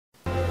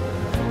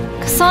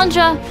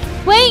Cassandra,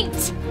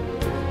 wait!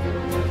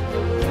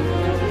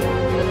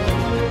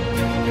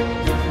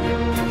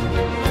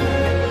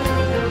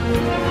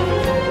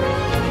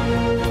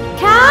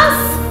 Cass?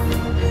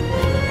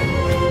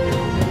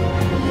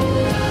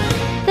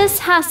 This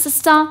has to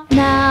stop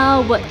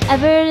now.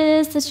 Whatever it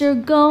is that you're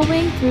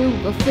going through,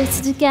 we'll fix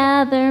it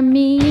together,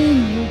 me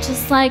and you,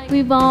 just like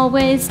we've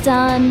always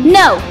done.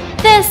 No!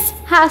 This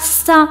has to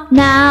stop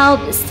now.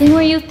 This thing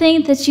where you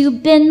think that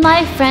you've been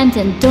my friend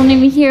and don't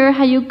even hear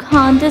how you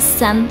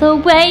condescend the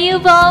way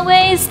you've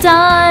always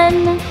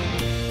done.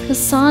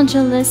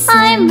 Cassandra, listen.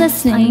 I'm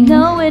listening. I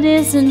know it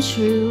isn't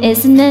true,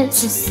 isn't it?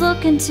 Just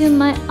look into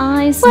my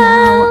eyes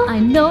now. I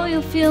know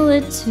you'll feel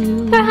it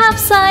too.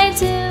 Perhaps I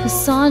do.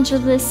 Cassandra,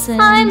 listen.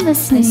 I'm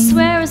listening. I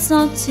swear it's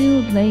not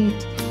too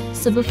late.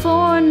 So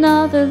before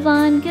another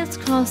line gets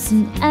crossed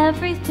and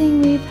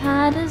everything we've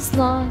had is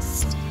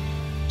lost,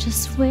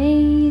 just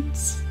wait.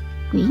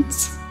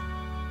 Wait?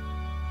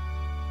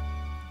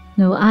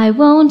 No, I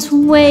won't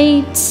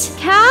wait.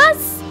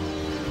 Cass?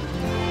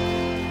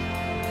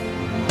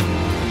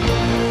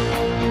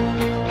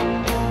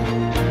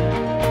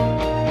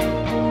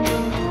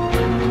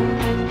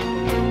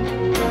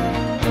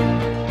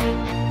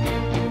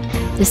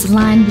 There's a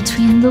line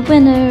between the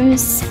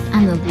winners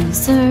and the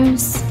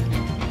losers.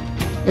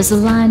 There's a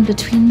line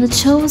between the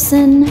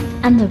chosen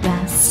and the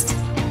rest.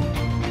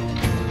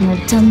 And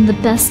I've done the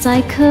best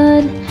I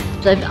could,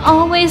 but I've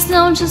always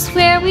known just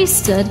where we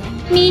stood.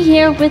 Me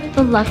here with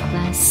the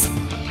luckless,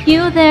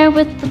 you there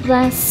with the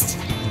blessed.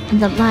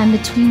 And the line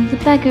between the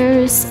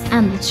beggars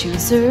and the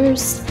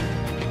choosers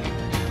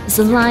is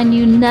a line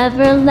you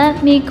never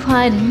let me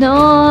quite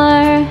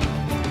ignore.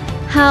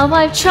 How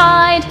I've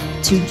tried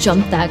to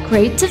jump that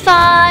great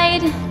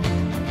divide,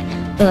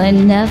 but I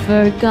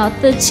never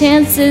got the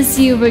chances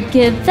you were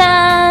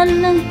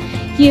given.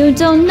 You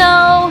don't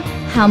know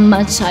how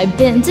much I've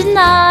been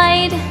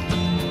denied.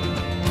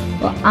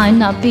 Well, I'm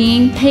not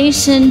being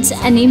patient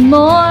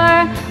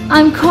anymore.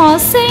 I'm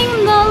crossing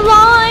the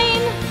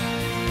line,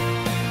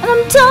 and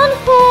I'm done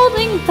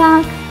holding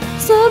back.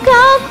 So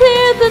I'll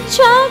clear the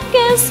track,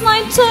 it's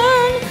my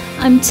turn.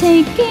 I'm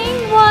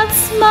taking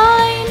what's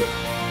mine.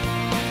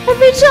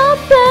 Every drop,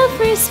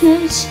 every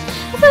smidge.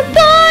 If I'm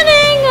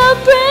burning a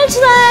bridge,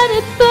 let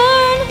it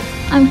burn.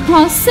 I'm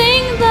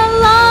crossing the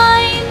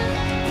line.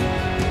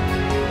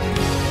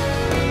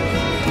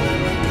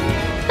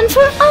 And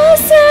for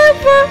us,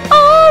 if we're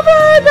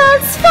over,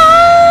 that's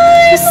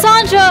fine.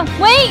 Cassandra,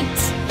 wait!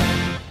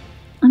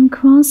 I'm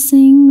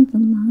crossing